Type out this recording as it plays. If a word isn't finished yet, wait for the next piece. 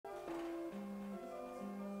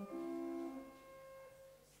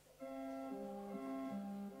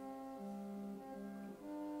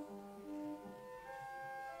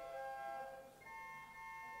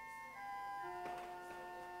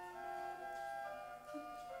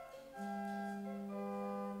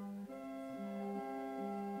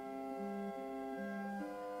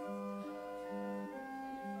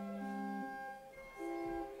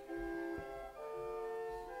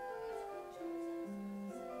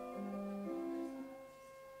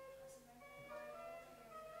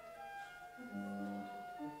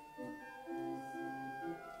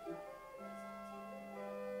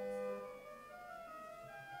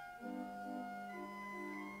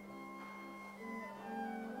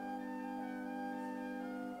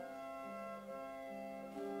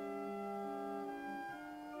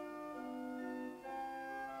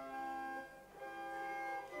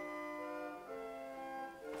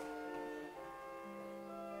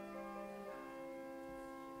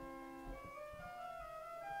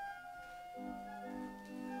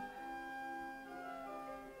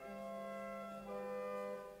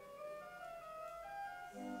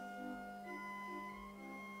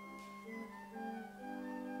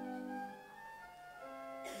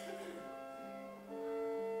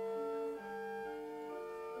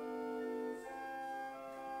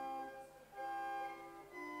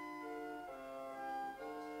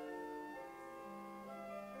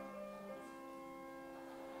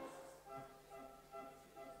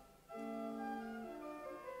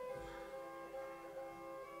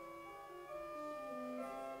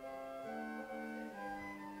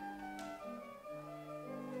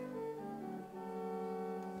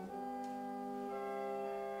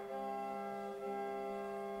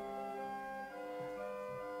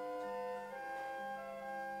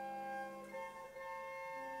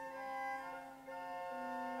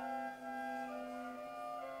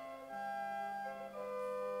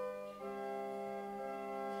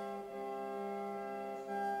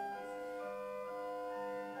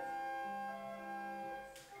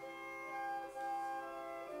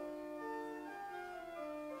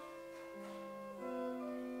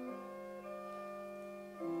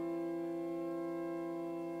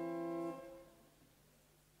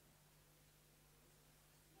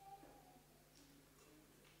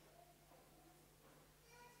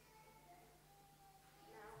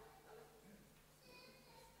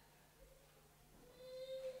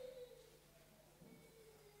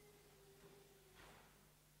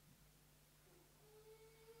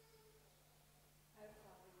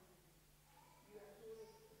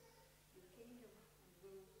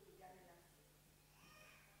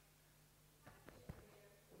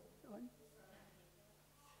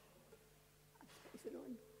Is it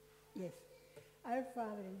on? Yes. Our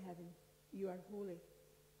Father in heaven, you are holy.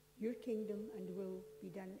 Your kingdom and will be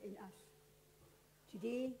done in us.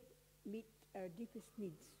 Today, meet our deepest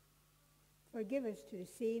needs. Forgive us to the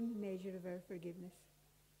same measure of our forgiveness.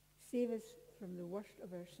 Save us from the worst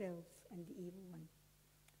of ourselves and the evil one.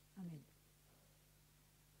 Amen.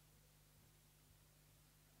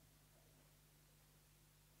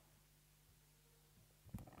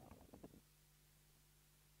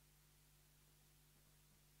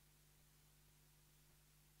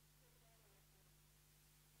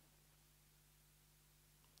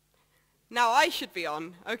 Now I should be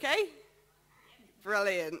on, okay?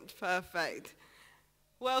 Brilliant, perfect.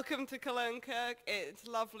 Welcome to Cologne Kirk. It's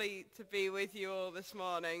lovely to be with you all this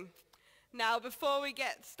morning. Now, before we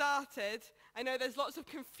get started, I know there's lots of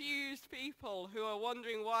confused people who are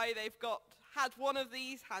wondering why they've had one of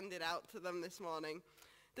these handed out to them this morning.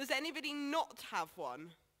 Does anybody not have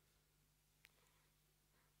one?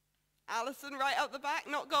 Alison, right up the back,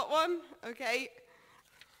 not got one? Okay.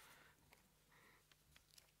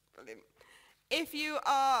 Brilliant. If you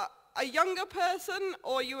are a younger person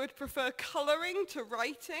or you would prefer colouring to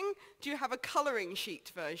writing, do you have a colouring sheet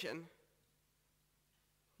version?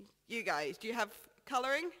 You guys, do you have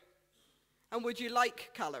colouring? And would you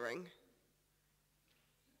like colouring?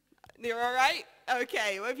 You're all right?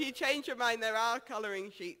 Okay, well, if you change your mind, there are colouring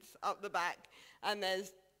sheets up the back, and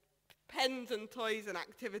there's pens and toys and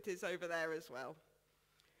activities over there as well.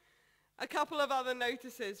 A couple of other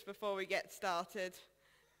notices before we get started.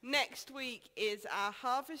 Next week is our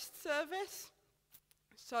harvest service.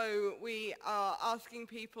 So we are asking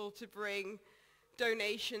people to bring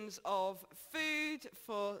donations of food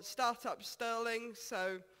for Startup Sterling.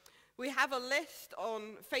 So we have a list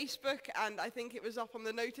on Facebook, and I think it was up on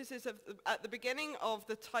the notices at the beginning, of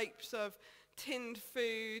the types of tinned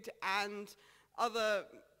food and other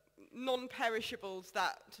non-perishables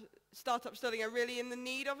that Startup Sterling are really in the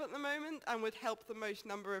need of at the moment and would help the most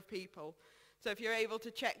number of people. So if you're able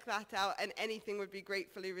to check that out, and anything would be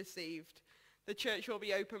gratefully received. The church will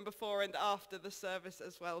be open before and after the service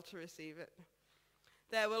as well to receive it.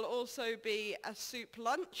 There will also be a soup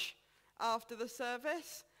lunch after the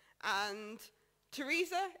service, and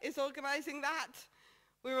Teresa is organising that.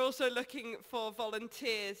 We're also looking for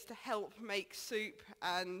volunteers to help make soup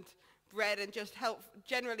and bread and just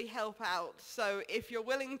generally help out. So if you're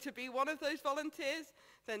willing to be one of those volunteers,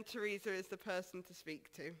 then Teresa is the person to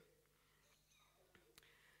speak to.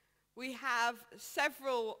 We have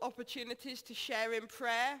several opportunities to share in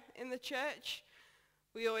prayer in the church.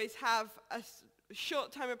 We always have a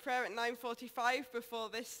short time of prayer at 9:45 before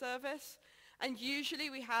this service. And usually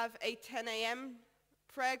we have a 10 a.m.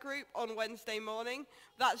 prayer group on Wednesday morning.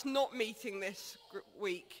 That's not meeting this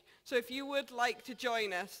week. So if you would like to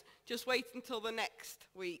join us, just wait until the next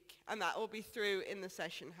week, and that will be through in the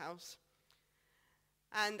session house.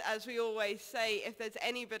 And as we always say, if there's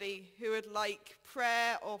anybody who would like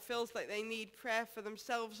prayer or feels like they need prayer for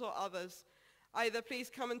themselves or others, either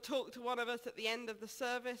please come and talk to one of us at the end of the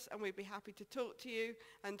service, and we'd be happy to talk to you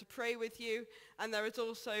and to pray with you. And there is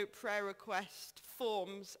also prayer request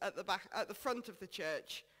forms at the front of the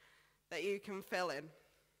church that you can fill in.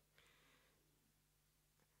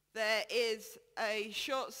 There is a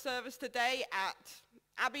short service today at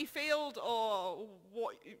Abbeyfield, or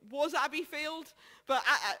what was Abbeyfield, but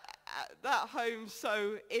at that home.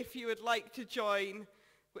 So if you would like to join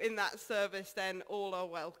in that service, then all are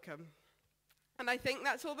welcome. And I think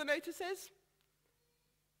that's all the notices.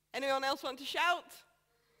 Anyone else want to shout?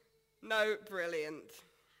 No? Brilliant.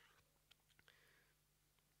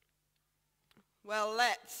 Well,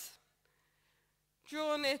 let's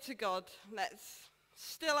draw near to God. Let's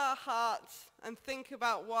still our hearts and think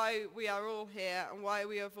about why we are all here and why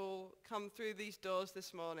we have all come through these doors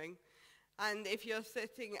this morning. And if you're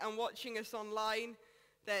sitting and watching us online,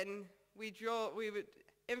 then we would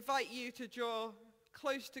invite you to draw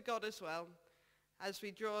close to God as well as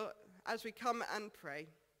we come and pray.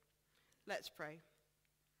 Let's pray.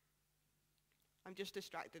 I'm just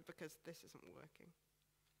distracted because this isn't working.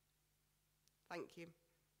 Thank you.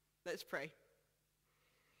 Let's pray.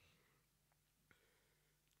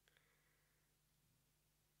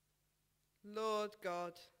 Lord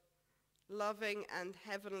God, loving and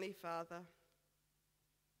heavenly Father,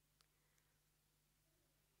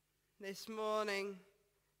 this morning,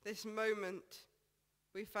 this moment,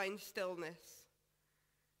 we find stillness,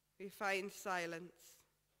 we find silence,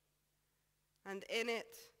 and in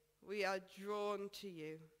it we are drawn to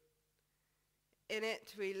you. In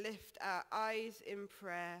it we lift our eyes in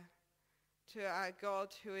prayer to our God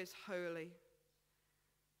who is holy,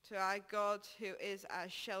 to our God who is our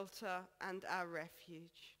shelter and our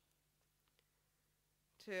refuge.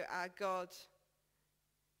 to our God,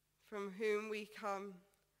 from whom we come,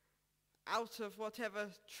 out of whatever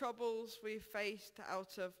troubles we've faced,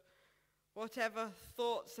 out of whatever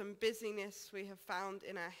thoughts and busyness we have found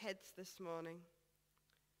in our heads this morning.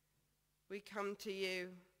 We come to you,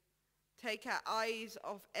 take our eyes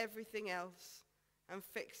off everything else and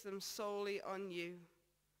fix them solely on you,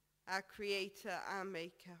 our Creator, our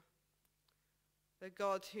Maker, the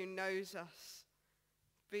God who knows us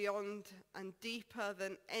beyond and deeper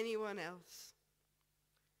than anyone else.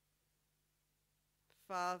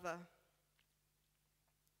 Father,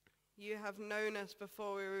 you have known us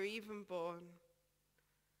before we were even born.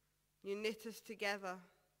 You knit us together.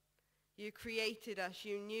 You created us.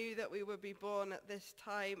 You knew that we would be born at this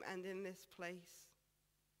time and in this place.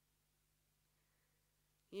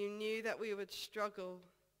 You knew that we would struggle,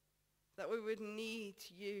 that we would need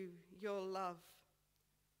you, your love.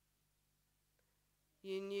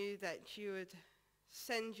 You knew that you would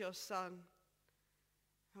send your Son,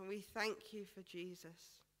 and we thank you for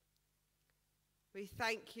Jesus. We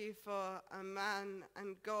thank you for a man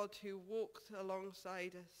and God who walked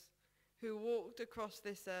alongside us, who walked across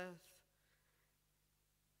this earth,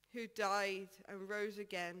 who died and rose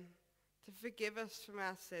again to forgive us from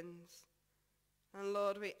our sins. And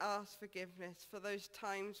Lord, we ask forgiveness for those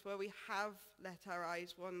times where we have let our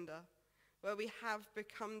eyes wander, where we have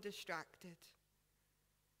become distracted.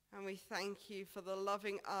 And we thank you for the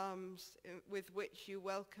loving arms with which you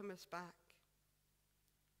welcome us back.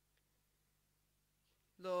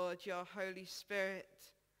 Lord, your Holy Spirit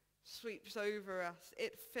sweeps over us.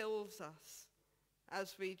 It fills us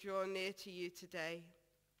as we draw near to you today.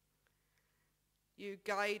 You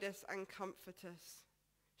guide us and comfort us,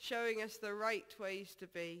 showing us the right ways to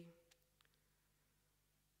be.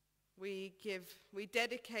 We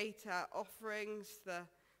dedicate our offerings, the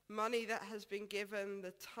money that has been given,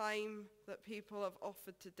 the time that people have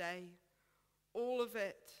offered today, all of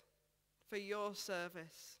it for your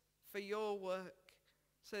service, for your work,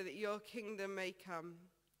 so that your kingdom may come.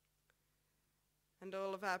 And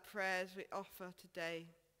all of our prayers we offer today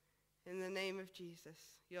in the name of Jesus,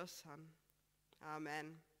 your Son.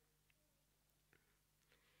 Amen.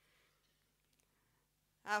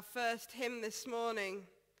 Our first hymn this morning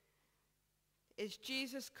is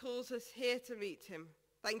Jesus Calls Us Here to Meet Him.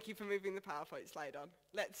 Thank you for moving the PowerPoint slide on.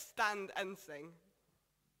 Let's stand and sing.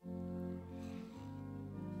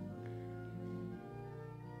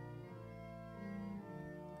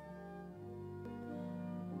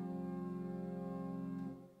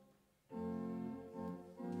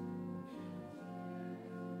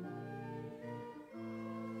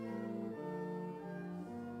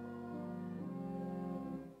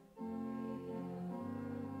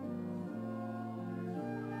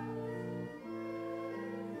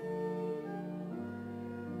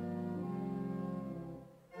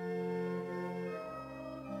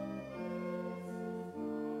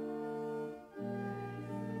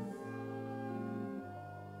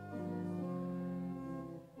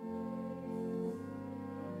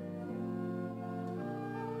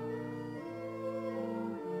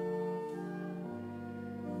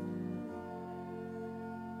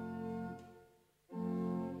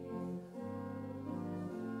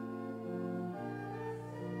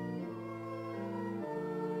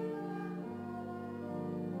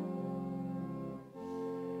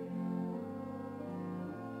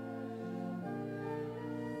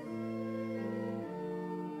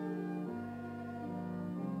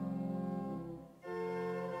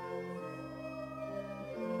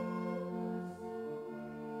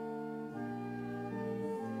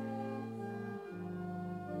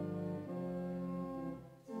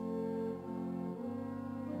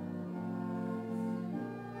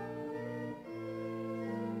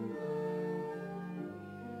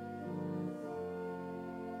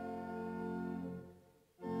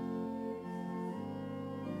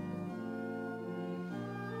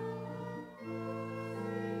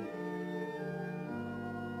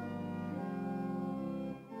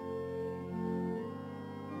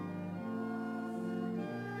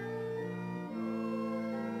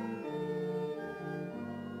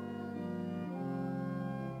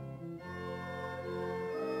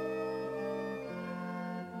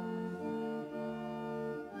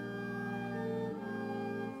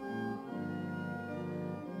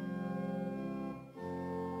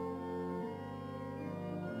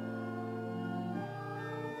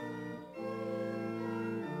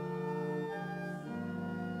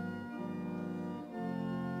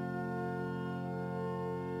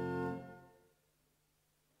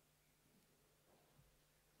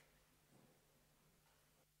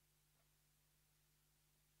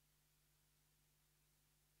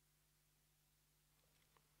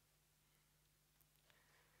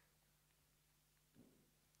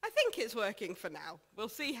 think it's working for now. We'll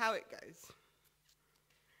see how it goes.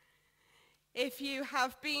 If you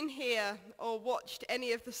have been here or watched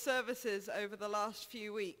any of the services over the last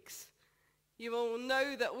few weeks, you will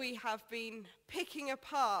know that we have been picking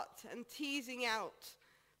apart and teasing out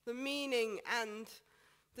the meaning and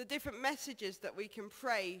the different messages that we can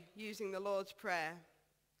pray using the Lord's Prayer.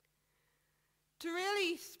 To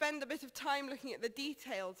really spend a bit of time looking at the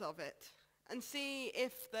details of it and see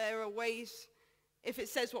if there are ways, if it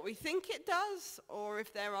says what we think it does, or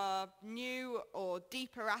if there are new or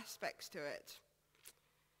deeper aspects to it.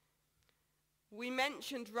 We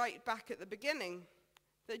mentioned right back at the beginning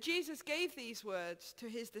that Jesus gave these words to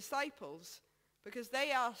his disciples because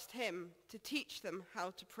they asked him to teach them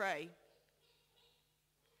how to pray.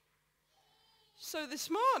 So this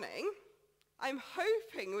morning, I'm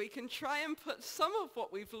hoping we can try and put some of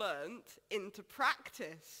what we've learned into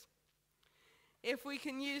practice. If we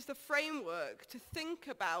can use the framework to think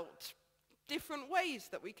about different ways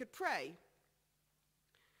that we could pray.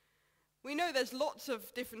 We know there's lots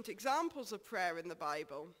of different examples of prayer in the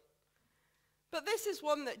Bible, but this is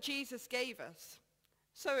one that Jesus gave us,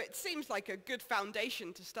 so it seems like a good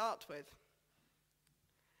foundation to start with.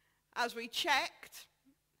 As we checked,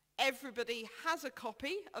 everybody has a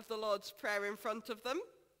copy of the Lord's Prayer in front of them,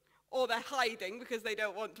 or they're hiding because they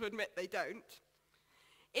don't want to admit they don't.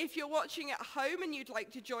 If you're watching at home and you'd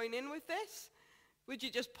like to join in with this, would you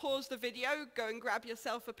just pause the video, go and grab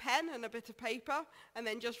yourself a pen and a bit of paper, and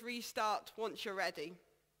then just restart once you're ready?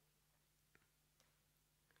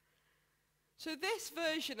 So this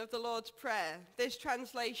version of the Lord's Prayer, this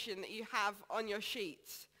translation that you have on your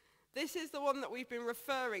sheets, this is the one that we've been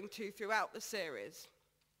referring to throughout the series.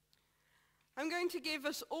 I'm going to give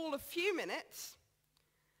us all a few minutes,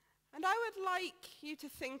 and I would like you to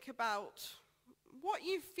think about what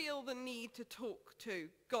you feel the need to talk to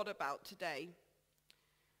God about today.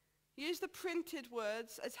 Use the printed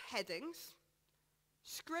words as headings.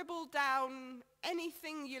 Scribble down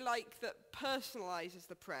anything you like that personalizes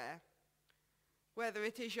the prayer, whether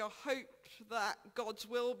it is your hope that God's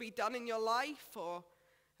will be done in your life or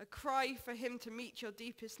a cry for him to meet your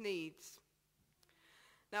deepest needs.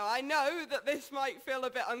 Now, I know that this might feel a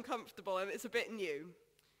bit uncomfortable and it's a bit new.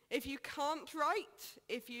 If you can't write,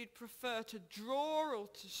 if you'd prefer to draw or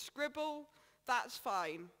to scribble, that's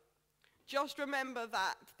fine. Just remember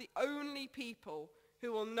that the only people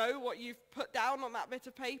who will know what you've put down on that bit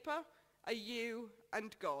of paper are you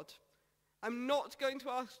and God. I'm not going to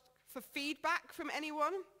ask for feedback from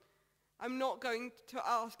anyone. I'm not going to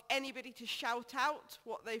ask anybody to shout out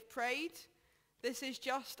what they've prayed. This is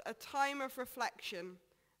just a time of reflection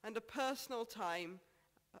and a personal time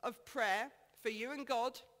of prayer for you and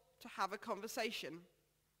God to have a conversation.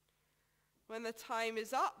 When the time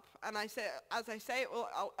is up, and as I say,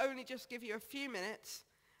 I'll only just give you a few minutes,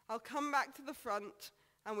 I'll come back to the front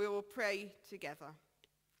and we will pray together.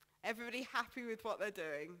 Everybody happy with what they're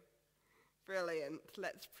doing? Brilliant.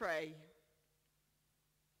 Let's pray.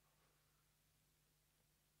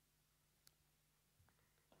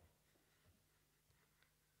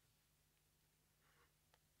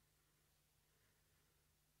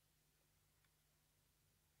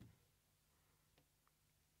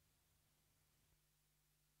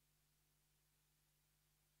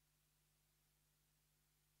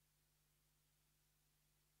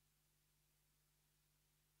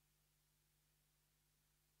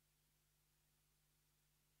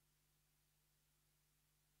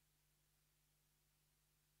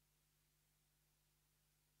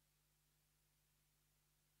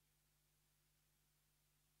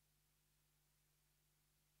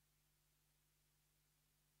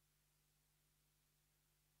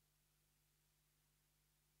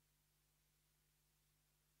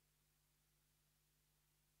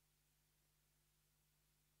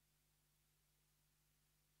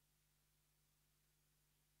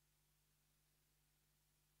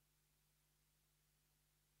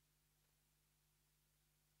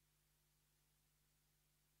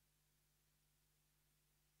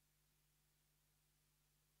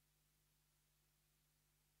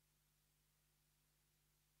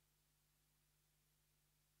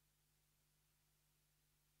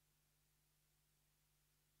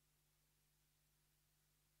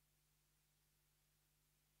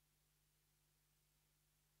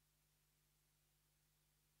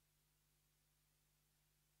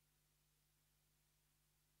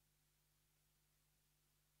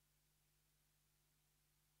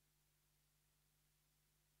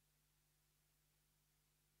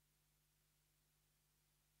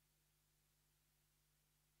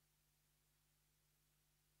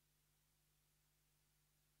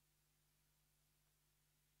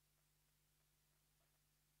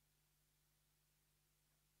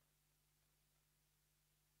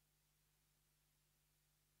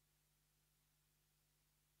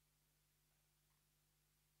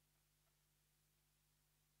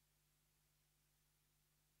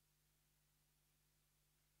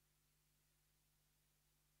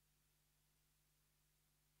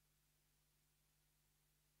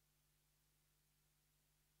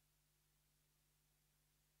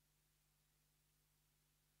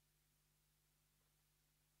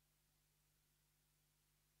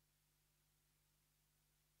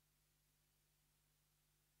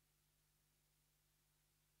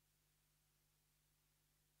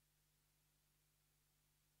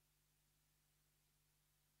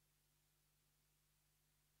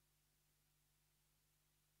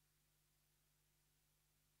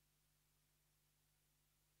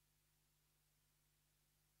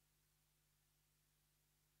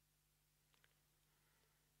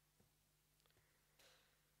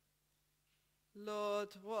 Lord,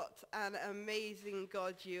 what an amazing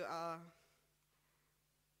God you are.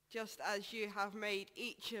 Just as you have made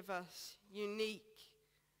each of us unique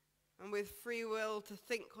and with free will to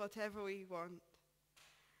think whatever we want,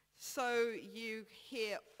 so you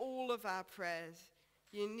hear all of our prayers,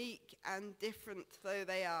 unique and different though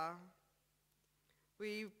they are.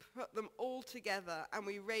 We put them all together and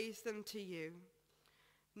we raise them to you,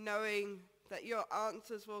 knowing that your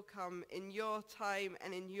answers will come in your time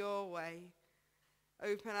and in your way.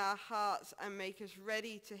 Open our hearts and make us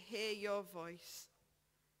ready to hear your voice.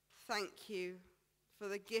 Thank you for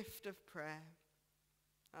the gift of prayer.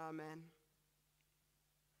 Amen.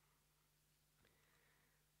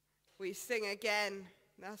 We sing again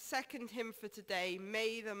our second hymn for today,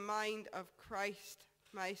 May the Mind of Christ,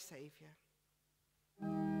 my Saviour.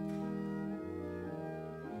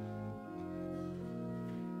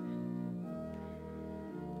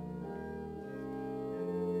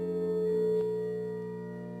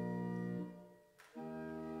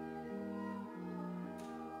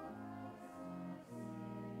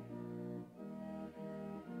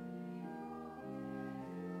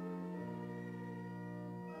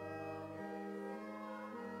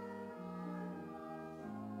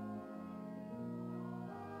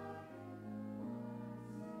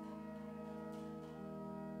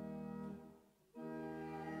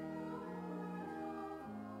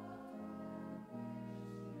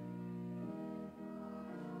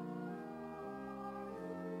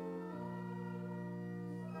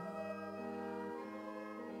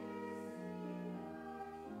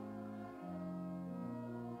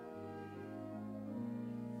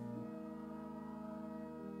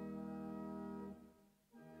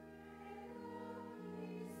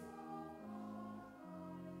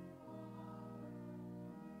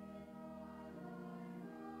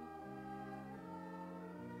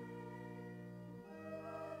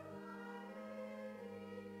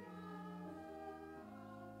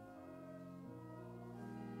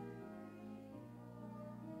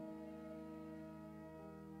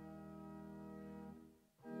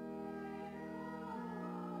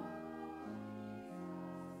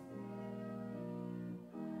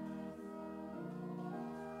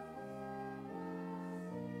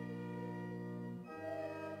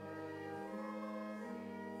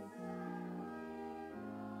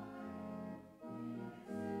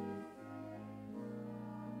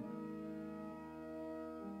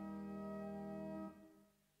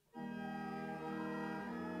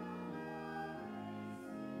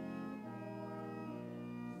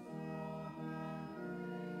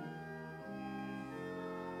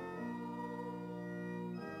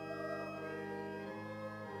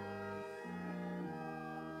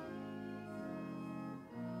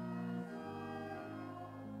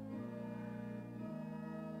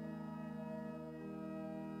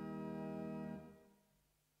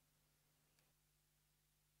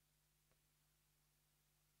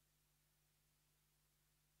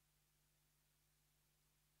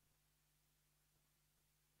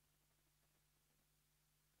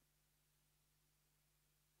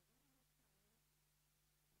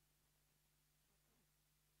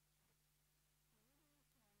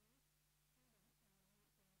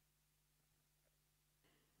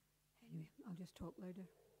 Anyway, I'll just talk louder.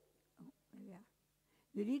 Oh, there we are.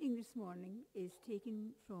 The reading this morning is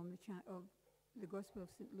taken from of the Gospel of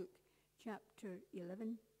St. Luke, chapter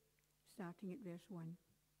 11, starting at verse 1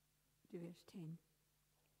 to verse 10.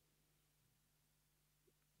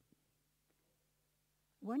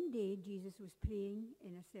 One day Jesus was praying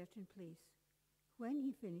in a certain place. When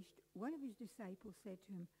he finished, one of his disciples said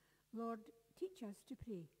to him, "Lord, teach us to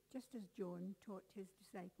pray, just as John taught his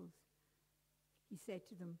disciples." He said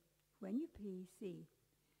to them, "When you pray, say,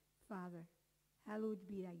 'Father, hallowed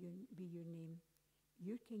be your name.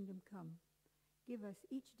 Your kingdom come. Give us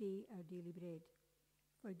each day our daily bread.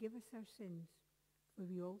 Forgive us our sins, for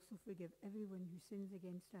we also forgive everyone who sins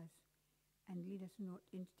against us. And lead us not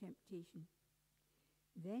into temptation.'"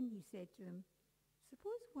 Then he said to them,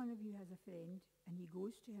 "Suppose one of you has a friend, and he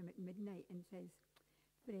goes to him at midnight and says,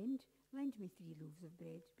 'Friend, lend me 3 loaves of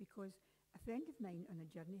bread, because a friend of mine on a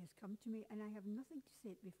journey has come to me, and I have nothing to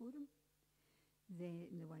set before him.' Then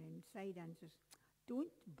the one inside answers,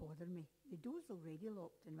 'Don't bother me. The door's already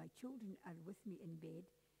locked, and my children are with me in bed.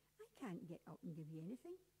 I can't get up and give you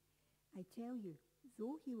anything.' I tell you,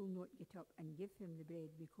 though he will not get up and give him the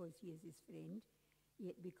bread because he is his friend,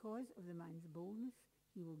 yet because of the man's boldness,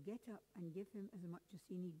 he will get up and give him as much as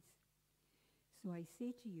he needs. So I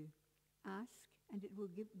say to you, ask, and it will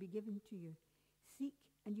be given to you. Seek,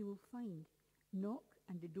 and you will find. Knock,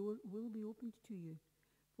 and the door will be opened to you.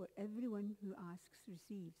 For everyone who asks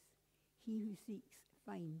receives. He who seeks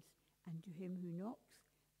finds, and to him who knocks,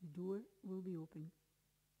 the door will be open.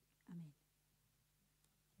 Amen.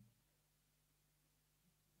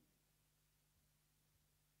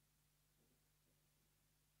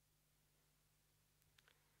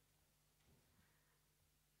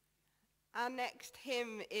 Our next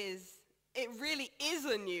hymn it really is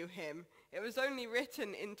a new hymn. It was only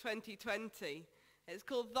written in 2020. It's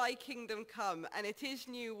called Thy Kingdom Come, and it is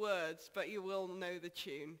new words, but you will know the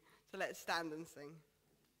tune. So let's stand and sing.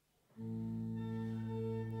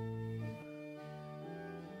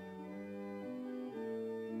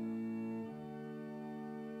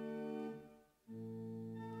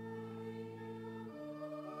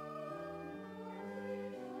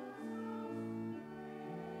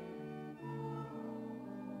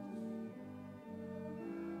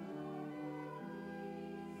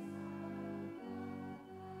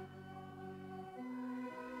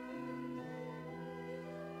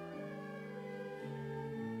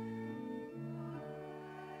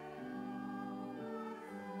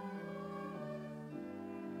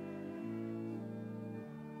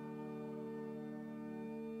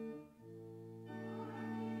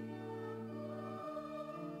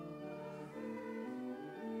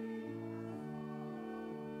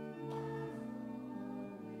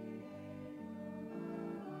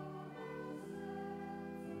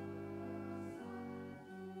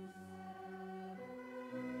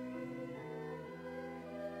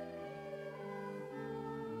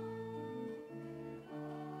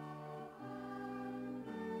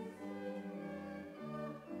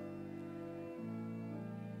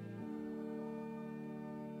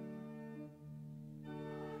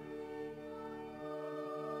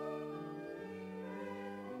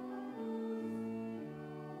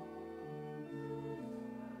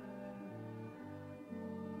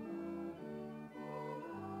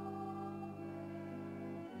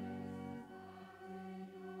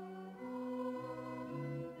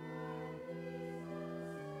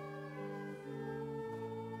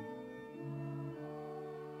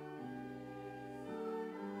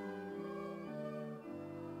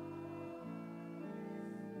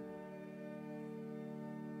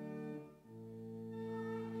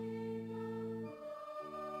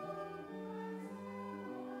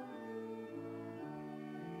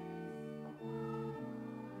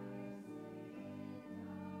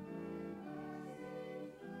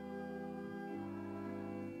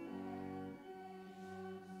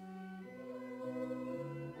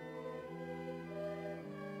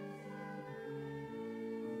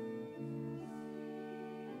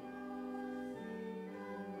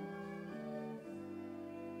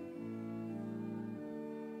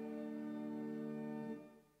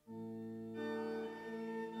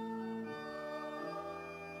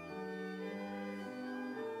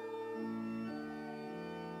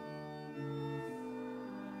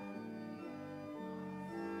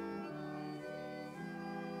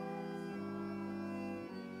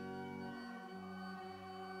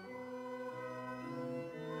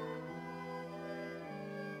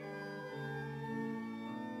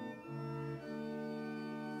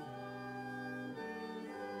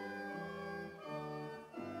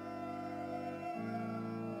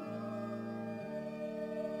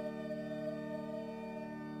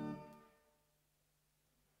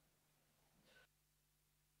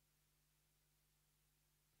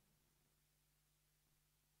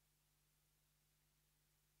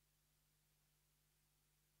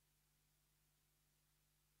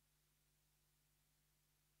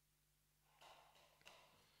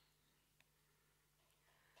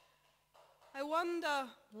 I wonder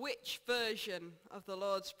which version of the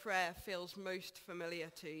Lord's Prayer feels most familiar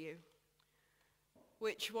to you.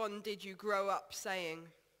 Which one did you grow up saying?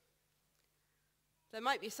 There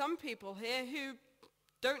might be some people here who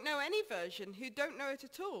don't know any version, who don't know it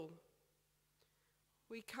at all.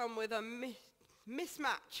 We come with a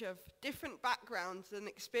mismatch of different backgrounds and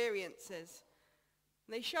experiences.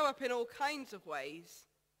 And they show up in all kinds of ways.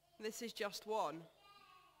 This is just one.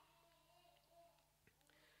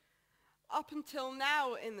 Up until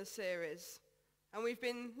now in the series, and we've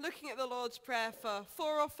been looking at the Lord's Prayer for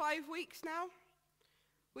 4 or 5 weeks now,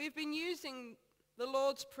 we've been using the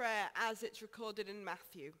Lord's Prayer as it's recorded in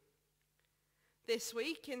Matthew. This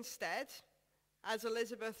week instead, as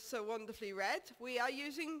Elizabeth so wonderfully read, we are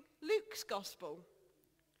using Luke's Gospel.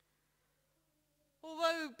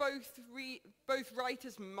 Although both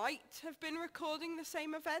writers might have been recording the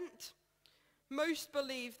same event, most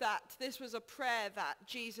believe that this was a prayer that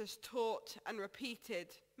Jesus taught and repeated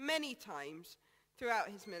many times throughout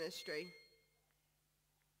his ministry.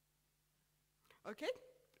 Okay,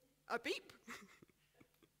 a beep.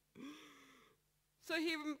 So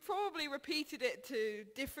he probably repeated it to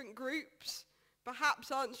different groups, perhaps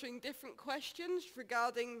answering different questions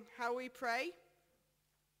regarding how we pray.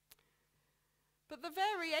 But the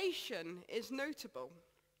variation is notable.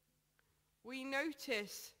 We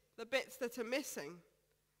notice the bits that are missing,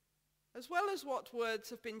 as well as what words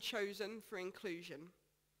have been chosen for inclusion,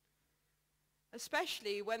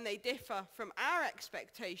 especially when they differ from our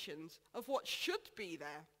expectations of what should be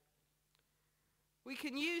there. We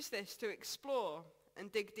can use this to explore and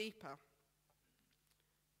dig deeper.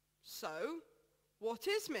 So, what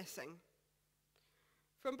is missing?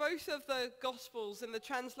 From both of the Gospels and the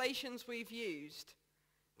translations we've used,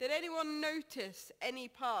 did anyone notice any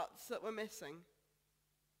parts that were missing?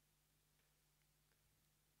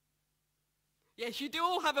 Yes, you do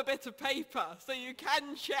all have a bit of paper, so you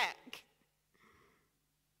can check.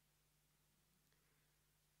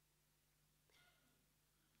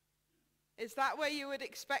 Is that where you would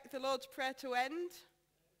expect the Lord's Prayer to end?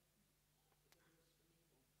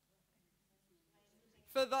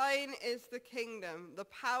 For thine is the kingdom, the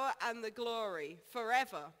power and the glory,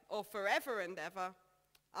 forever, or forever and ever.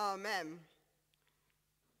 Amen.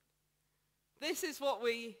 This is what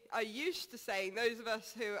we are used to saying, those of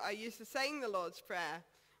us who are used to saying the Lord's Prayer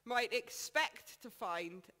might expect to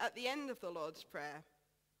find at the end of the Lord's Prayer.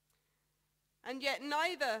 And yet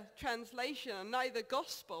neither translation and neither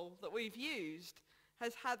gospel that we've used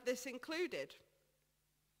has had this included.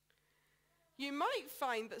 You might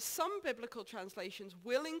find that some biblical translations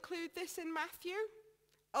will include this in Matthew,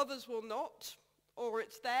 others will not, or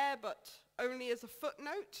it's there but only as a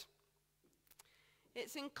footnote.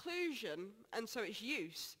 Its inclusion, and so its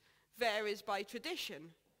use, varies by tradition.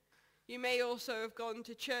 You may also have gone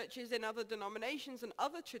to churches in other denominations and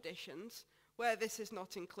other traditions where this is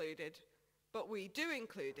not included, but we do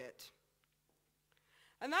include it.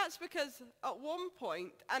 And that's because at one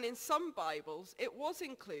point, and in some Bibles, it was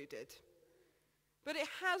included. But it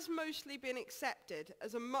has mostly been accepted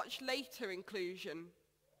as a much later inclusion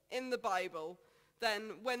in the Bible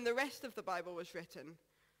than when the rest of the Bible was written,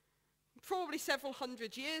 probably several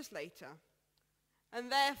hundred years later.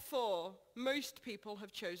 And therefore, most people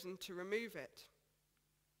have chosen to remove it.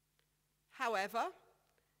 However,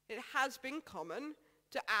 it has been common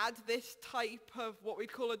to add this type of what we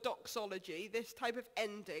call a doxology, this type of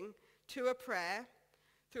ending to a prayer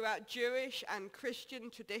throughout Jewish and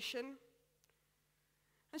Christian tradition.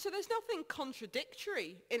 And so there's nothing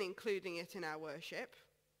contradictory in including it in our worship.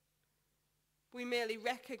 We merely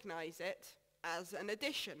recognize it as an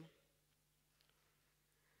addition.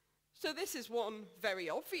 So this is one very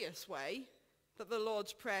obvious way that the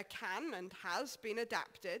Lord's Prayer can and has been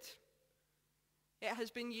adapted. It has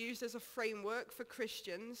been used as a framework for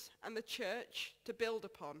Christians and the church to build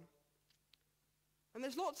upon. And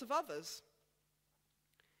there's lots of others.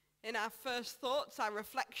 In our first thoughts, our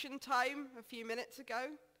reflection time a few minutes ago,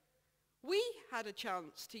 we had a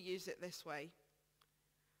chance to use it this way.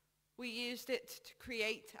 We used it to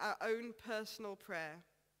create our own personal prayer.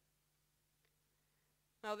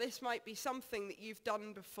 Now, this might be something that you've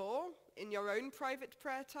done before in your own private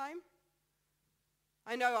prayer time.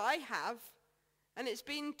 I know I have, and it's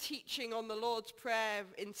been teaching on the Lord's Prayer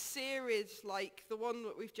in series like the one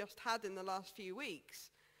that we've just had in the last few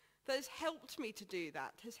weeks that has helped me to do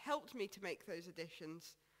that, has helped me to make those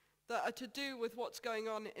additions that are to do with what's going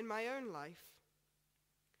on in my own life.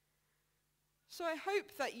 So I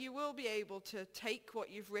hope that you will be able to take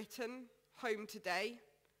what you've written home today,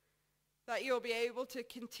 that you'll be able to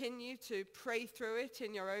continue to pray through it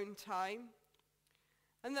in your own time,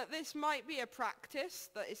 and that this might be a practice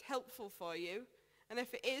that is helpful for you, and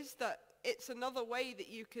if it is, that it's another way that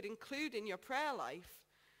you could include in your prayer life,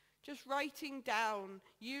 just writing down,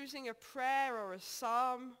 using a prayer or a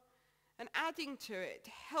psalm, and adding to it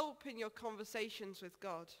to help in your conversations with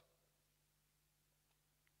God.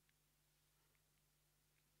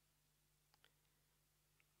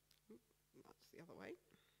 That's the other way.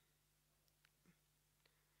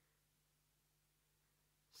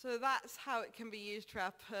 So that's how it can be used for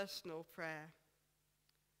our personal prayer.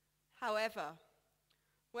 However,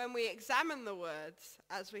 when we examine the words,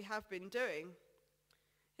 as we have been doing,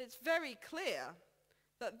 it's very clear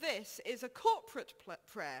that this is a corporate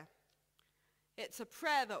prayer. It's a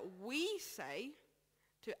prayer that we say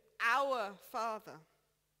to our Father.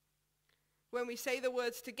 When we say the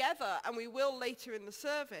words together, and we will later in the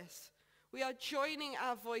service, we are joining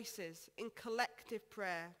our voices in collective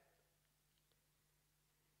prayer.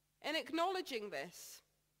 In acknowledging this,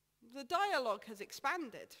 the dialogue has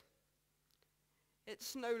expanded.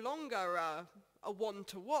 It's no longer a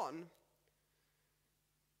one-to-one.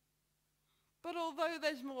 But although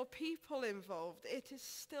there's more people involved, it is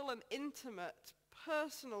still an intimate,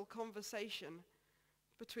 personal conversation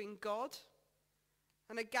between God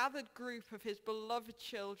and a gathered group of his beloved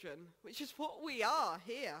children, which is what we are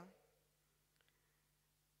here.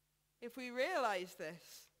 If we realize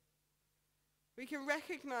this, we can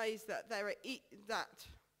recognize that that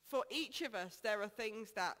for each of us there are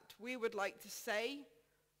things that we would like to say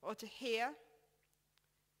or to hear.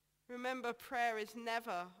 Remember, prayer is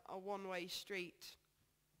never a one-way street.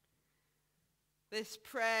 This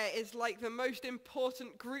prayer is like the most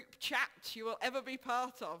important group chat you will ever be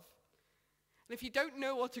part of. And if you don't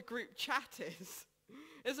know what a group chat is,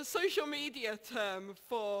 it's a social media term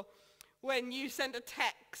for when you send a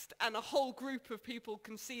text and a whole group of people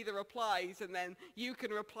can see the replies, and then you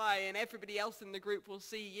can reply and everybody else in the group will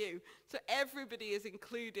see you. So everybody is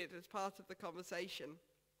included as part of the conversation.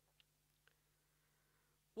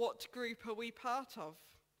 What group are we part of?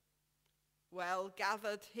 Well,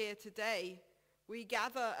 gathered here today, we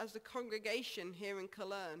gather as a congregation here in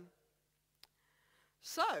Cologne.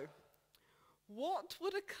 So, what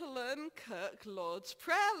would a Cologne Kirk Lord's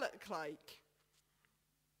Prayer look like?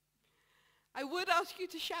 I would ask you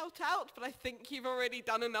to shout out, but I think you've already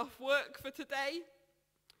done enough work for today.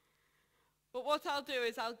 But what I'll do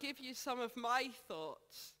is I'll give you some of my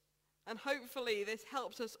thoughts, and hopefully this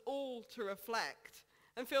helps us all to reflect.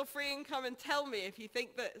 And feel free and come and tell me if you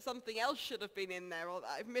think that something else should have been in there or that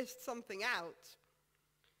I've missed something out.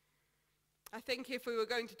 I think if we were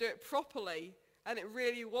going to do it properly, and it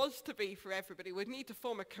really was to be for everybody, we'd need to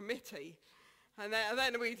form a committee. And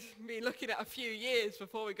then we'd be looking at a few years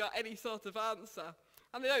before we got any sort of answer.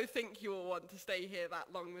 And I don't think you will want to stay here that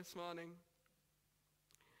long this morning.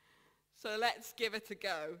 So let's give it a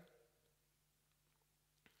go.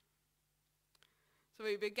 So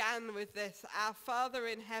we began with this: Our Father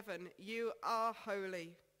in heaven, you are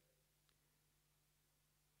holy.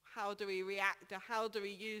 How do we react, or how do we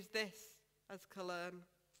use this as Cologne?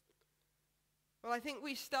 Well, I think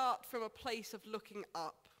we start from a place of looking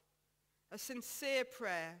up, a sincere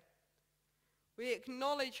prayer. We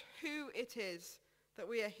acknowledge who it is that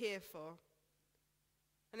we are here for.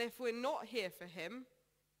 And if we're not here for him,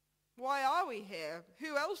 why are we here?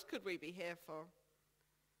 Who else could we be here for?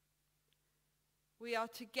 We are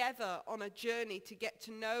together on a journey to get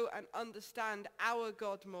to know and understand our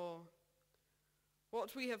God more.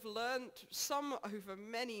 What we have learned, some over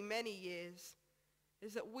many, many years,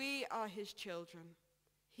 is that we are his children.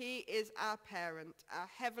 He is our parent, our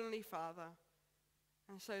heavenly Father.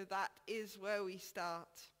 And so that is where we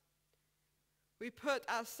start. We put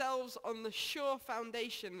ourselves on the sure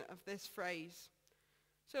foundation of this phrase.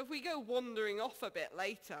 So if we go wandering off a bit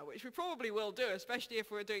later, which we probably will do, especially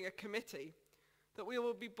if we're doing a committee, that we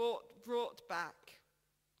will be brought back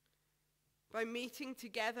by meeting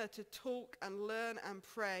together to talk and learn and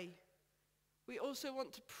pray. We also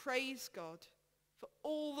want to praise God for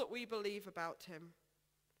all that we believe about him,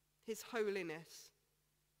 his holiness,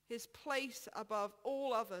 his place above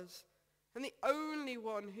all others, and the only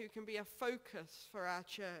one who can be a focus for our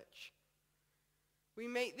church. We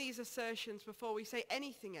make these assertions before we say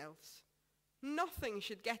anything else. Nothing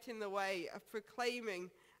should get in the way of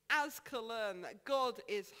proclaiming as Cologne that God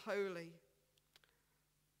is holy.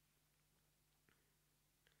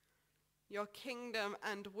 Your kingdom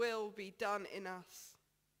and will be done in us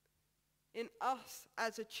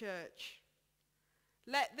as a church.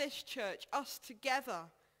 Let this church, us together,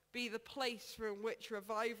 be the place from which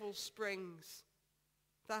revival springs.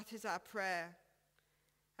 That is our prayer.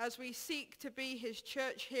 As we seek to be his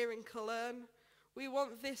church here in Cologne, we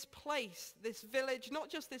want this place, this village, not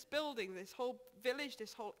just this building, this whole village,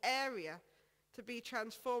 this whole area, to be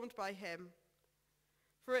transformed by him.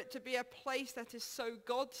 For it to be a place that is so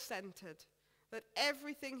God-centered, that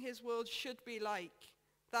everything his world should be like.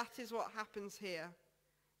 That is what happens here.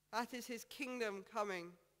 That is his kingdom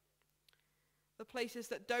coming. The places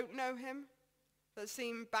that don't know him, that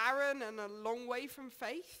seem barren and a long way from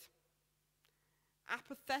faith,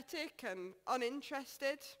 apathetic and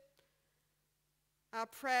uninterested, our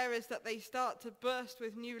prayer is that they start to burst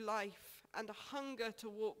with new life and a hunger to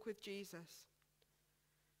walk with Jesus.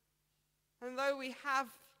 And though we have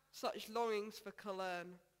such longings for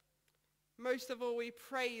Cologne, most of all we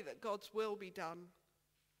pray that God's will be done.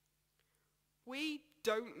 We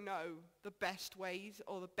don't know the best ways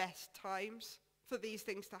or the best times for these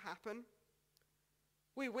things to happen.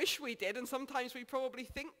 We wish we did, and sometimes we probably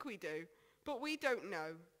think we do, but we don't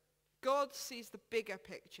know. God sees the bigger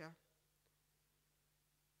picture.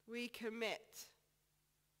 We commit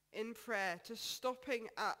in prayer to stopping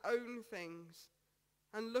our own things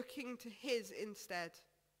and looking to his instead.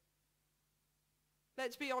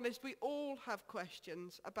 Let's be honest, we all have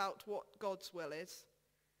questions about what God's will is.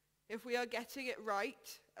 if we are getting it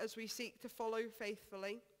right as we seek to follow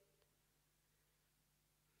faithfully.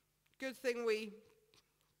 Good thing we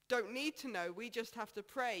don't need to know. We just have to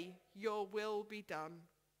pray, your will be done.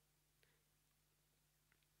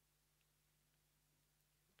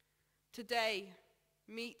 Today,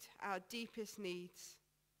 meet our deepest needs.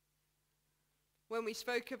 When we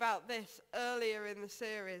spoke about this earlier in the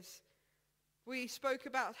series, we spoke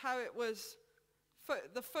about how it was,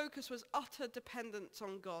 the focus was utter dependence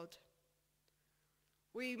on God.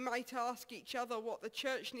 We might ask each other what the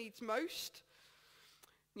church needs most.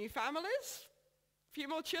 New families? A few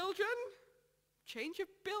more children? Change of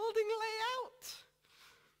building layout?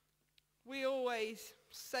 We always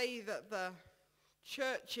say that the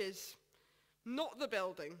church is not the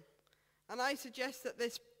building. And I suggest that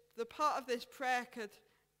the part of this prayer could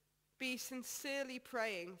be sincerely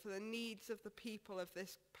praying for the needs of the people of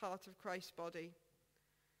this part of Christ's body.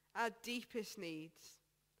 Our deepest needs.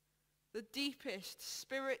 The deepest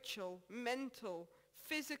spiritual, mental,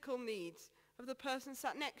 physical needs of the person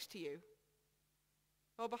sat next to you,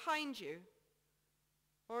 or behind you,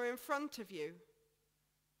 or in front of you.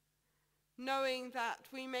 Knowing that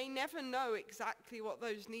we may never know exactly what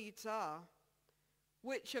those needs are,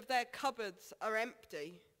 which of their cupboards are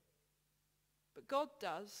empty, but God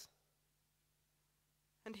does.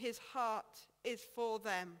 And his heart is for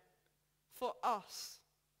them, for us.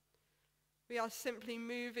 We are simply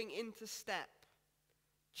moving into step,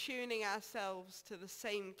 tuning ourselves to the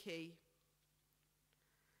same key.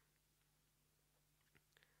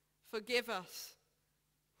 Forgive us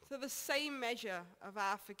to the same measure of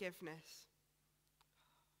our forgiveness.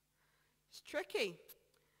 It's tricky.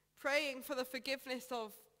 Praying for the forgiveness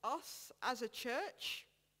of us as a church,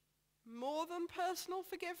 more than personal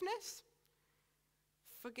forgiveness.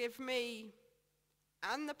 Forgive me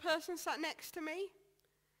and the person sat next to me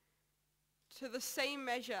to the same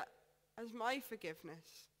measure as my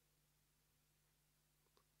forgiveness.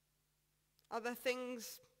 Are there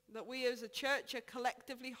things that we as a church are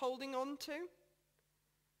collectively holding on to?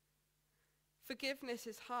 Forgiveness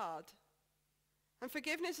is hard. And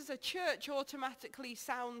forgiveness as a church automatically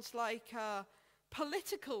sounds like a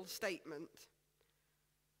political statement.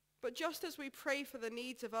 But just as we pray for the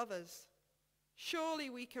needs of others, surely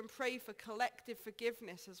we can pray for collective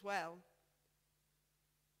forgiveness as well.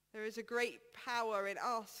 There is a great power in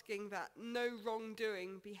asking that no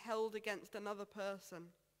wrongdoing be held against another person.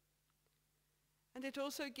 And it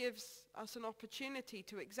also gives us an opportunity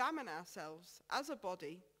to examine ourselves as a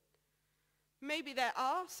body. Maybe there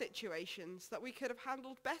are situations that we could have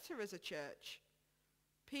handled better as a church.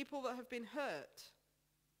 People that have been hurt.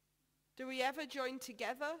 Do we ever join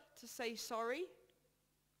together to say sorry?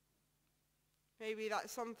 Maybe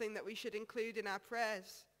that's something that we should include in our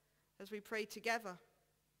prayers as we pray together.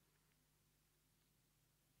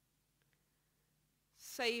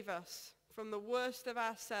 Save us from the worst of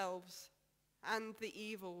ourselves and the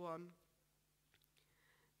evil one.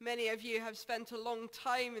 Many of you have spent a long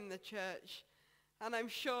time in the church, and I'm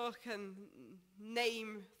sure can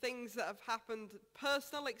name things that have happened,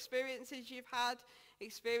 personal experiences you've had,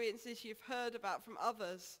 experiences you've heard about from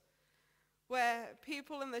others, where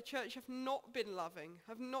people in the church have not been loving,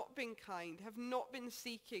 have not been kind, have not been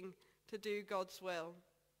seeking to do God's will,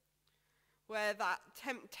 where that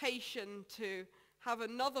temptation to have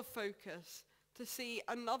another focus, to see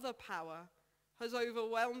another power, has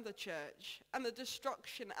overwhelmed the church, and the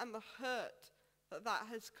destruction and the hurt that that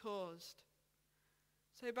has caused.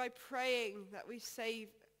 So by praying that we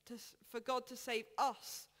for God to save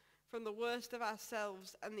us from the worst of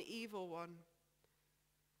ourselves and the evil one,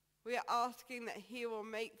 we are asking that he will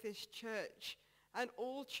make this church and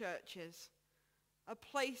all churches a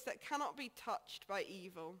place that cannot be touched by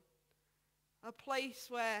evil, a place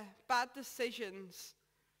where bad decisions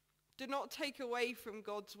do not take away from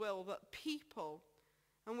God's will, that people,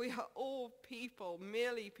 and we are all people,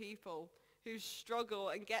 merely people who struggle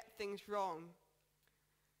and get things wrong,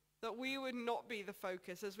 that we would not be the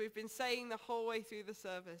focus, as we've been saying the whole way through the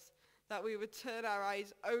service, that we would turn our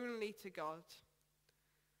eyes only to God.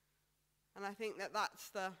 And I think that that's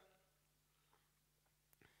the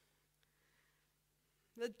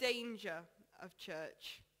danger of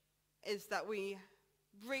church, is that we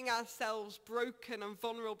bring ourselves broken and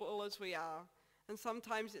vulnerable as we are, and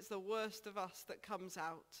sometimes it's the worst of us that comes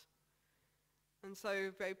out. And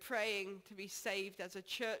so by praying to be saved as a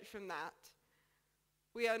church from that,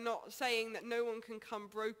 we are not saying that no one can come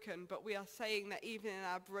broken, but we are saying that even in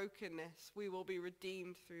our brokenness, we will be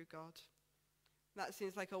redeemed through God. That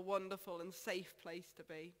seems like a wonderful and safe place to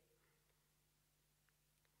be.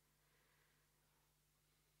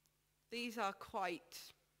 These are quite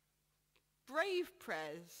brave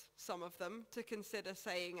prayers, some of them, to consider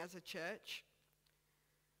saying as a church.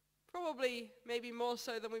 Probably maybe more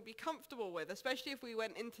so than we'd be comfortable with, especially if we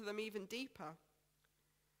went into them even deeper.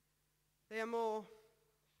 They are more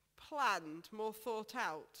planned, more thought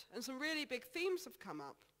out, and some really big themes have come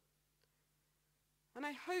up. And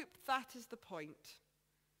I hope that is the point.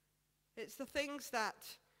 It's the things that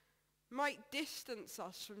might distance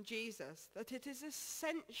us from Jesus, that it is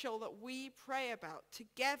essential that we pray about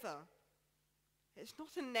together. It's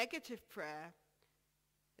not a negative prayer.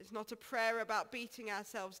 It's not a prayer about beating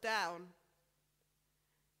ourselves down.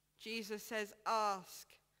 Jesus says, ask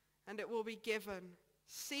and it will be given.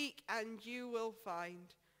 Seek and you will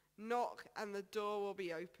find. Knock and the door will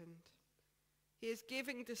be opened. He is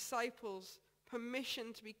giving disciples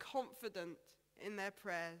permission to be confident in their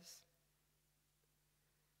prayers.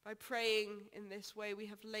 By praying in this way, we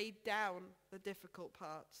have laid down the difficult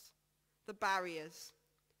parts, the barriers.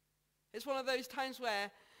 It's one of those times where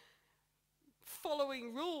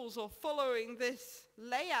following rules or following this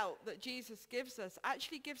layout that Jesus gives us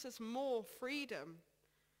actually gives us more freedom.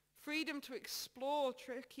 Freedom to explore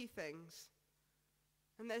tricky things.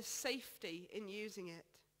 And there's safety in using it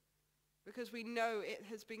because we know it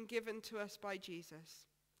has been given to us by Jesus.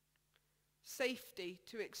 Safety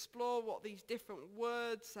to explore what these different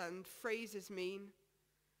words and phrases mean.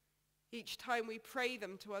 Each time we pray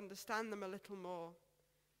them, to understand them a little more,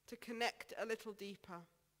 to connect a little deeper.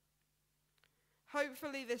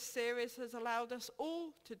 Hopefully this series has allowed us all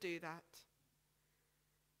to do that.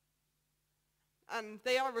 And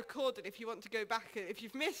they are recorded if you want to go back, if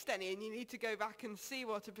you've missed any and you need to go back and see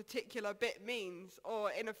what a particular bit means,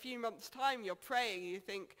 or in a few months' time you're praying and you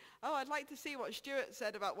think, oh, I'd like to see what Stuart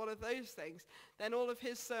said about one of those things, then all of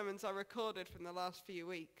his sermons are recorded from the last few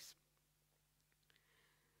weeks.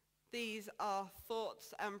 These are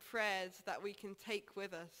thoughts and prayers that we can take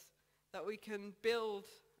with us, that we can build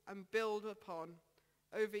and build upon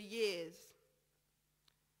over years.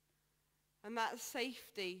 And that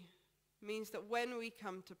safety means that when we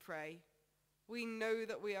come to pray, we know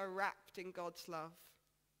that we are wrapped in God's love.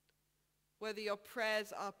 Whether your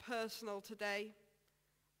prayers are personal today,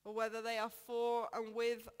 or whether they are for and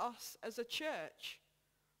with us as a church,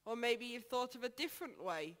 or maybe you've thought of a different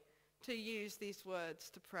way to use these words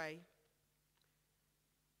to pray.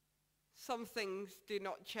 Some things do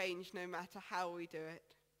not change no matter how we do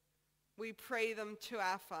it. We pray them to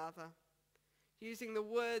our Father, using the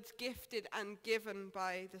words gifted and given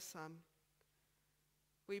by the Son.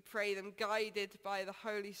 We pray them guided by the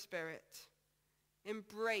Holy Spirit,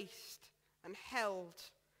 embraced and held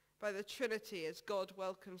by the Trinity as God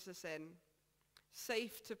welcomes us in,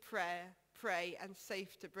 safe to pray and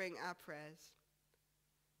safe to bring our prayers.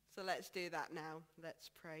 So let's do that now. Let's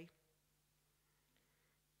pray.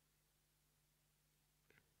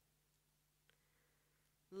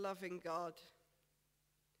 Loving God,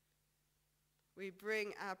 we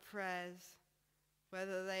bring our prayers,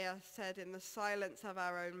 whether they are said in the silence of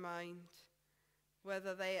our own mind,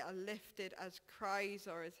 whether they are lifted as cries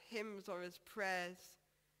or as hymns or as prayers,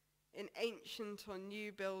 in ancient or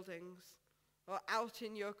new buildings, or out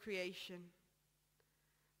in your creation,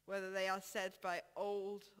 whether they are said by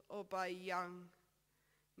old or by young,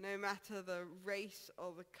 no matter the race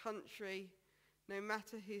or the country, no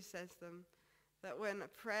matter who says them, that when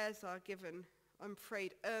prayers are given and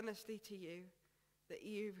prayed earnestly to you, that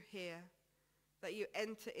you hear, that you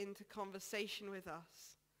enter into conversation with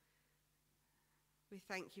us. We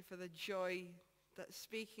thank you for the joy that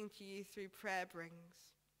speaking to you through prayer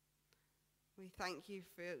brings. We thank you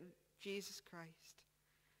for Jesus Christ,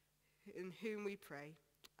 in whom we pray.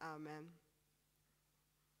 Amen.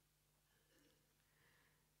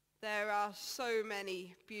 There are so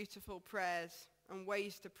many beautiful prayers and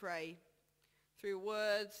ways to pray, through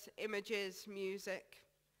words, images, music.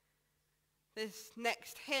 This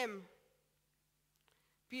next hymn,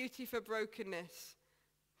 Beauty for Brokenness,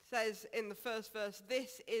 says in the first verse,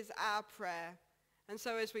 this is our prayer. And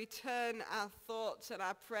so as we turn our thoughts and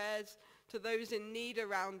our prayers to those in need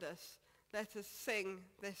around us, let us sing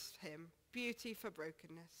this hymn, Beauty for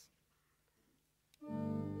Brokenness.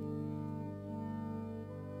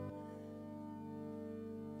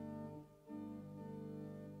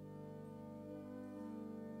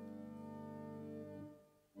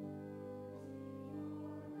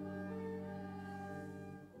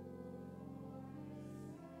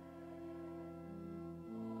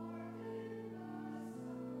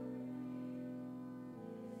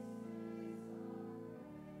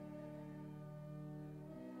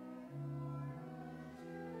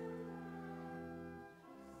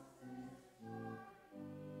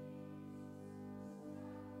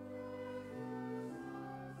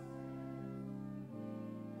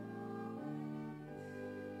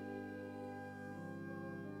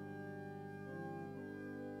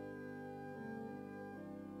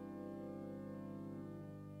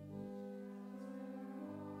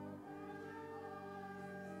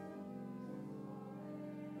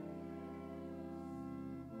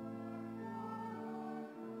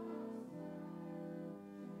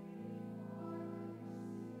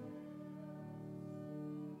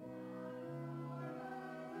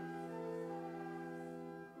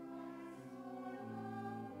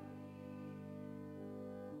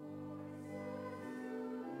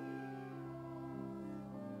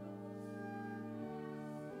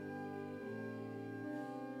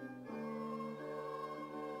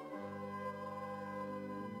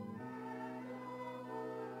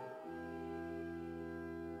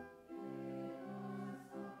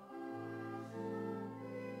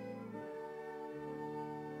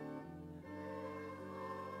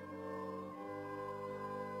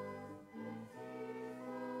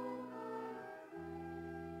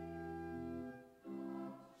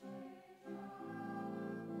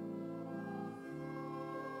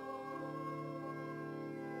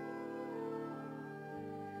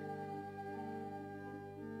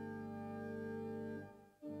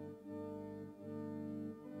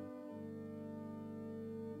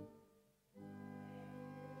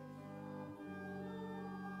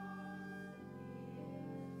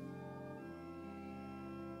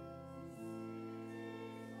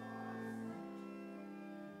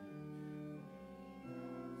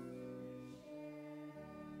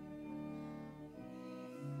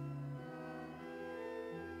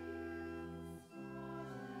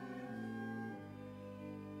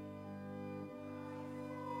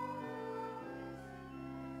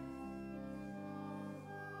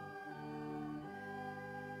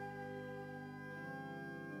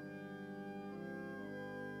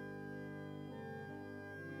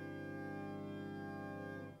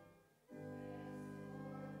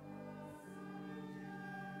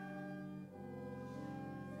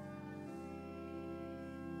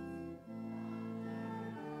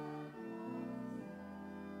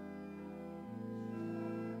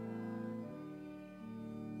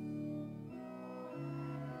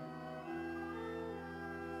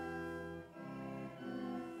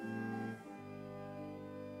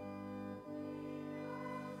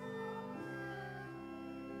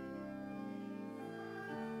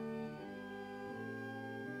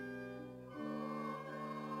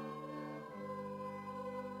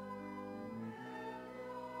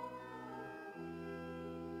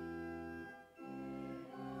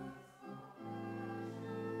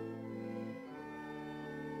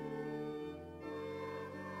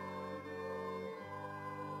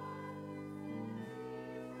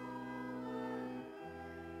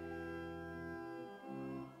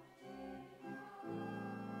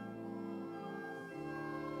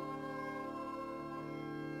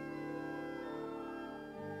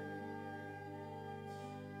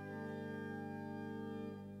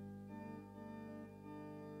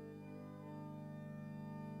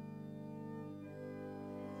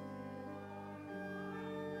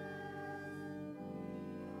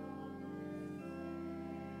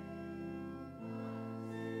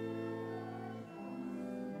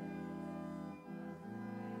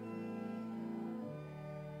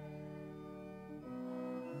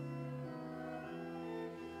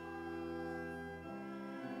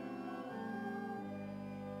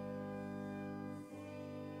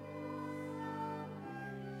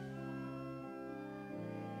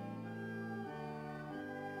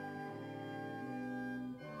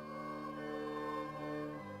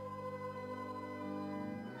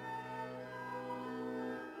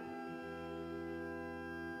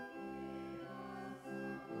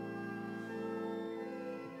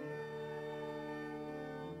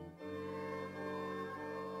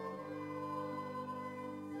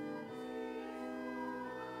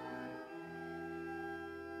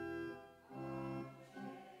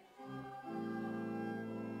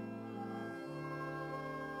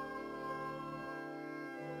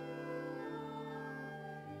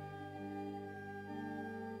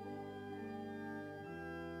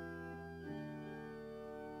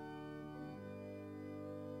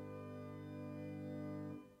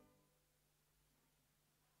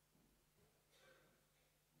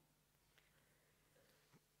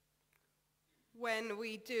 when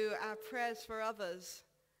we do our prayers for others,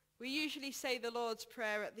 we usually say the Lord's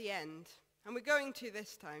Prayer at the end, and we're going to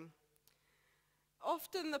this time.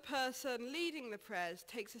 Often the person leading the prayers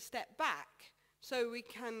takes a step back so we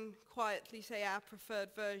can quietly say our preferred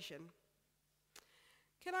version.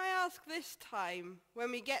 Can I ask this time, when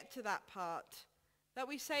we get to that part, that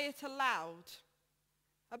we say it aloud,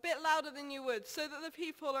 a bit louder than you would, so that the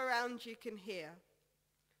people around you can hear?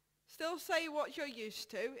 Still say what you're used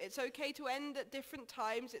to. It's okay to end at different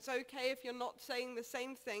times. It's okay if you're not saying the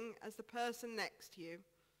same thing as the person next to you.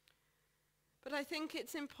 But I think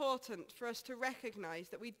it's important for us to recognize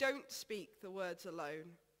that we don't speak the words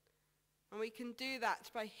alone. And we can do that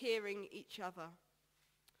by hearing each other.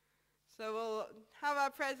 So we'll have our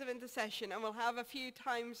prayers of intercession, and we'll have a few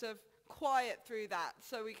times of quiet through that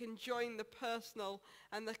so we can join the personal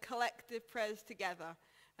and the collective prayers together.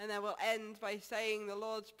 And then we'll end by saying the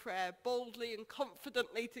Lord's Prayer boldly and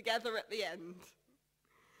confidently together at the end.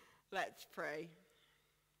 Let's pray.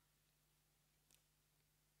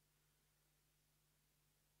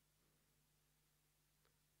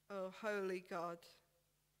 Oh, holy God,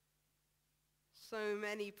 so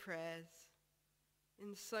many prayers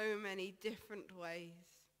in so many different ways,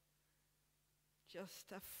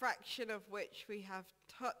 just a fraction of which we have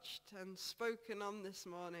touched and spoken on this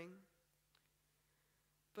morning.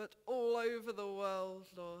 But all over the world,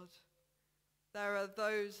 Lord, there are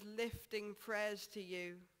those lifting prayers to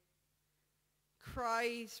you,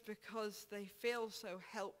 cries because they feel so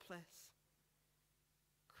helpless,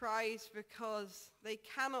 cries because they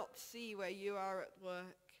cannot see where you are at work.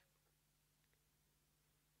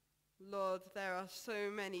 Lord, there are so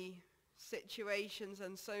many situations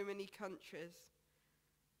and so many countries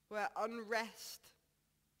where unrest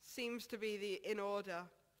seems to be in order,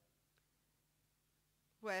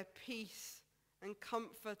 where peace and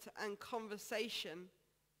comfort and conversation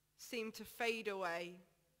seem to fade away.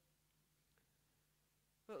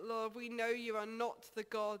 But Lord, we know you are not the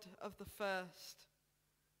God of the first,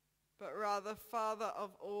 but rather Father of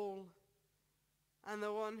all, and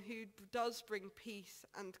the one who does bring peace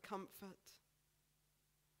and comfort.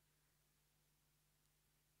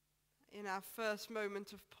 In our first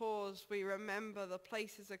moment of pause, we remember the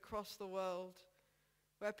places across the world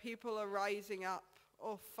where people are rising up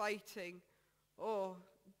or fighting or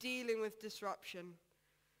dealing with disruption.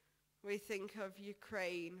 We think of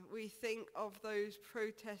Ukraine. We think of those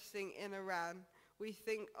protesting in Iran. We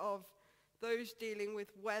think of those dealing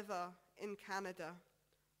with weather in Canada.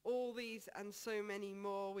 All these and so many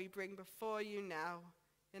more we bring before you now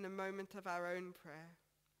in a moment of our own prayer.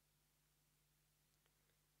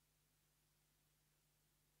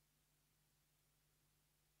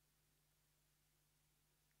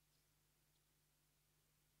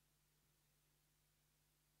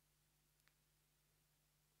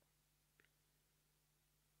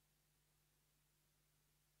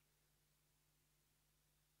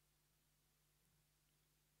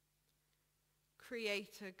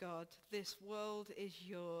 Creator God, this world is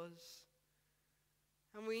yours.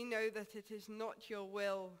 And we know that it is not your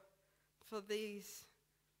will for this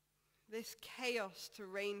chaos to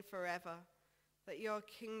reign forever, that your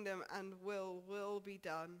kingdom and will be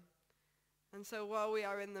done. And so while we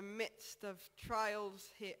are in the midst of trials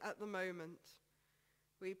here at the moment,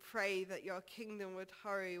 we pray that your kingdom would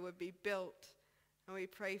hurry, would be built, and we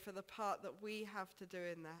pray for the part that we have to do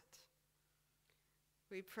in that.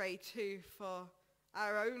 We pray too for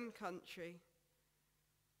our own country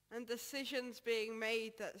and decisions being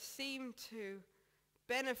made that seem to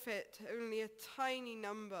benefit only a tiny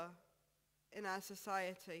number in our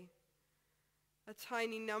society. A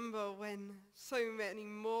tiny number when so many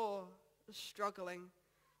more are struggling,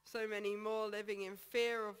 so many more living in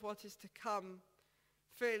fear of what is to come,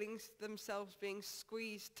 feeling themselves being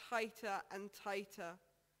squeezed tighter and tighter,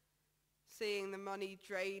 seeing the money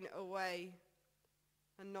drain away,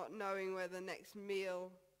 and not knowing where the next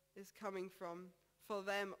meal is coming from for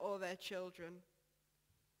them or their children.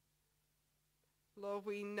 Lord,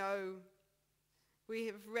 we know, we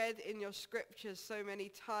have read in your scriptures so many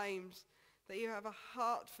times that you have a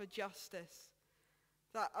heart for justice,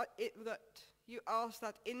 that you ask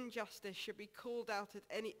that injustice should be called out at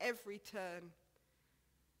every turn.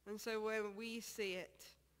 And so when we see it,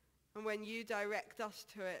 and when you direct us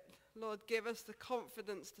to it, Lord, give us the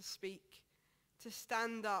confidence to speak, to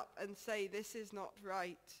stand up and say, this is not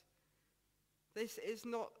right. This is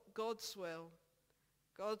not God's will.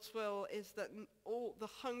 God's will is that all the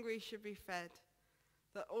hungry should be fed,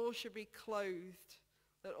 that all should be clothed,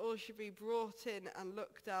 that all should be brought in and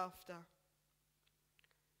looked after.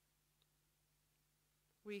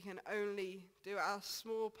 We can only do our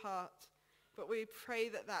small part but we pray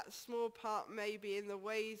that that small part may be in the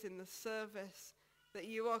ways in the service that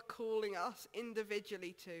you are calling us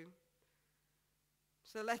individually to.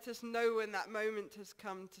 So let us know when that moment has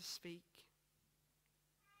come to speak.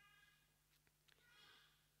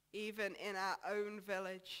 Even in our own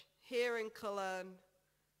village, here in Cologne,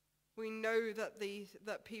 we know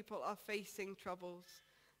that people are facing troubles,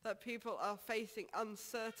 that people are facing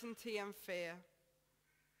uncertainty and fear.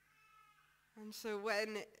 And so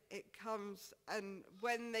when it comes and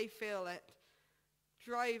when they feel it,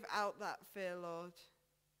 drive out that fear, Lord.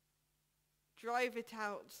 Drive it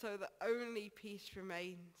out so that only peace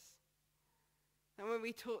remains. And when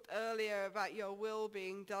we talked earlier about your will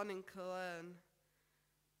being done in Cologne,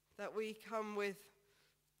 that we come with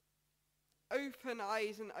open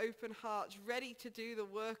eyes and open hearts, ready to do the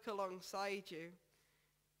work alongside you,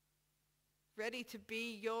 ready to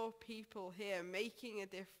be your people here, making a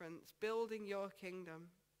difference, building your kingdom.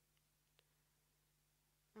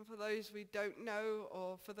 And for those we don't know,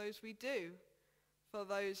 or for those we do, for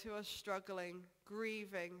those who are struggling,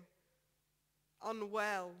 grieving,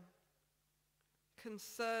 unwell,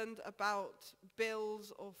 concerned about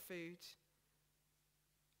bills or food,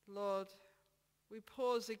 Lord, we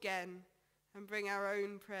pause again and bring our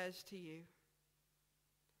own prayers to you.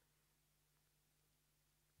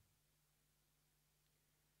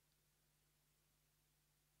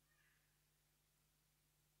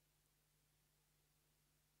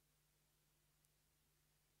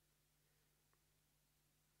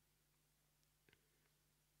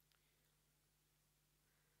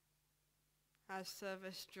 As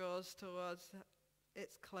service draws towards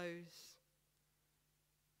its close,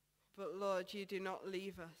 but Lord, you do not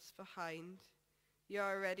leave us behind. You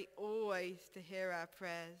are ready always to hear our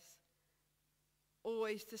prayers,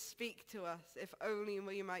 always to speak to us, if only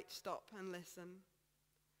we might stop and listen.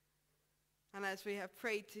 And as we have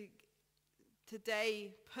prayed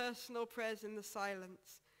today, personal prayers in the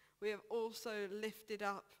silence, we have also lifted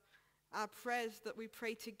up our prayers that we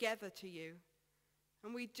pray together to you.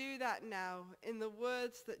 And we do that now in the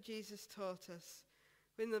words that Jesus taught us,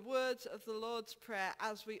 in the words of the Lord's Prayer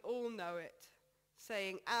as we all know it,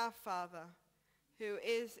 saying, Our Father, who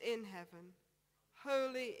is in heaven,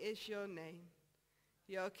 holy is your name.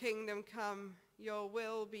 Your kingdom come, your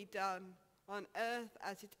will be done on earth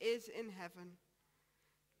as it is in heaven.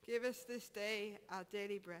 Give us this day our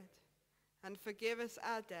daily bread, and forgive us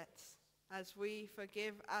our debts as we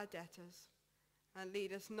forgive our debtors. And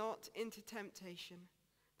lead us not into temptation,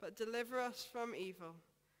 but deliver us from evil.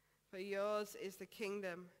 For yours is the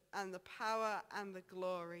kingdom and the power and the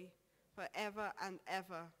glory forever and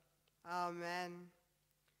ever. Amen.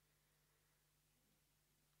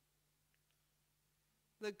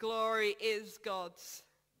 The glory is God's.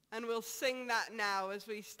 And we'll sing that now as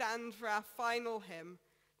we stand for our final hymn.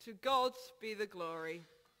 To God be the glory.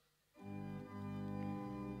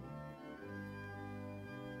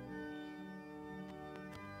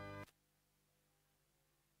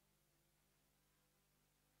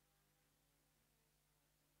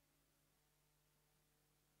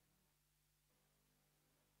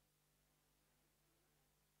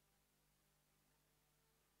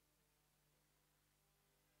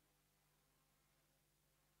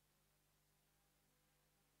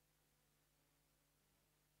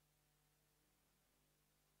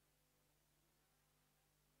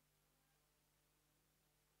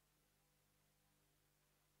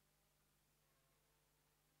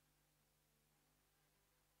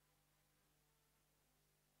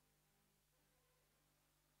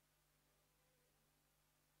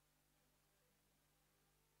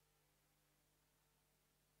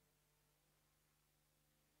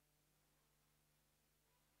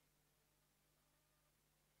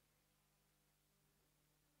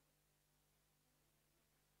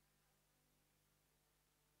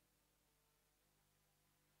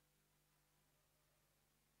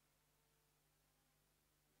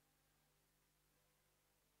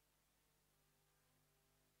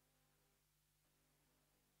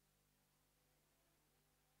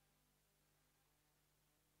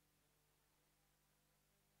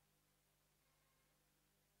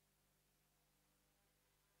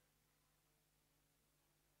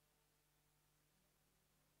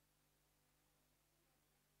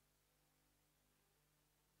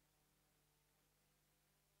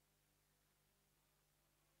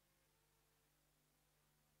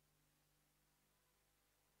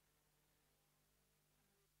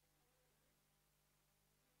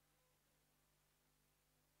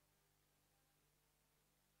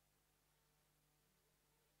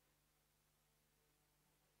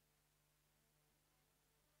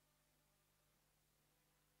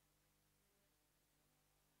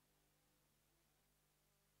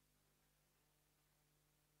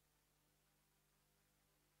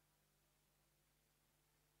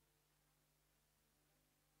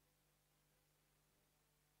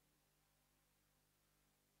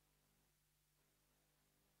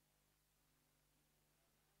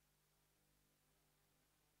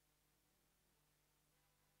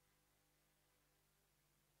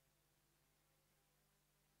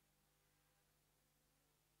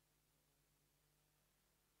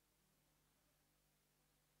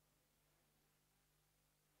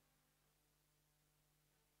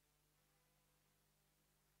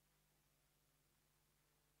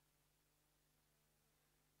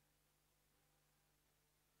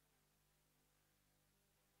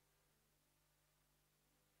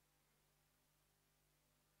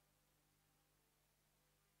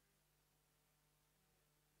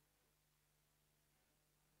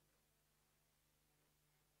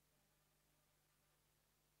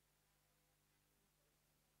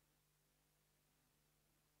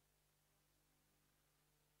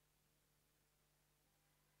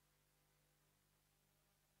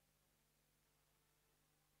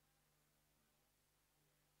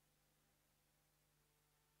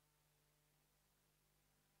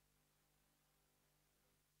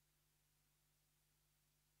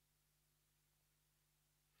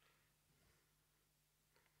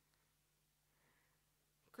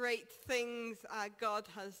 great things our God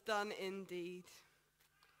has done indeed.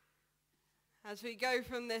 As we go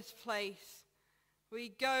from this place, we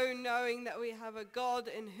go knowing that we have a God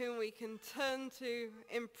in whom we can turn to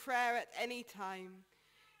in prayer at any time,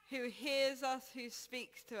 who hears us, who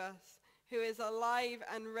speaks to us, who is alive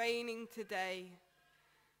and reigning today.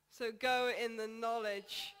 So go in the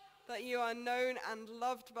knowledge that you are known and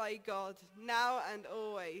loved by God now and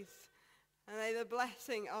always. And may the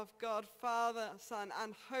blessing of God, Father, Son,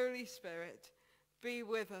 and Holy Spirit be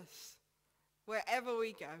with us wherever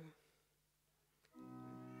we go.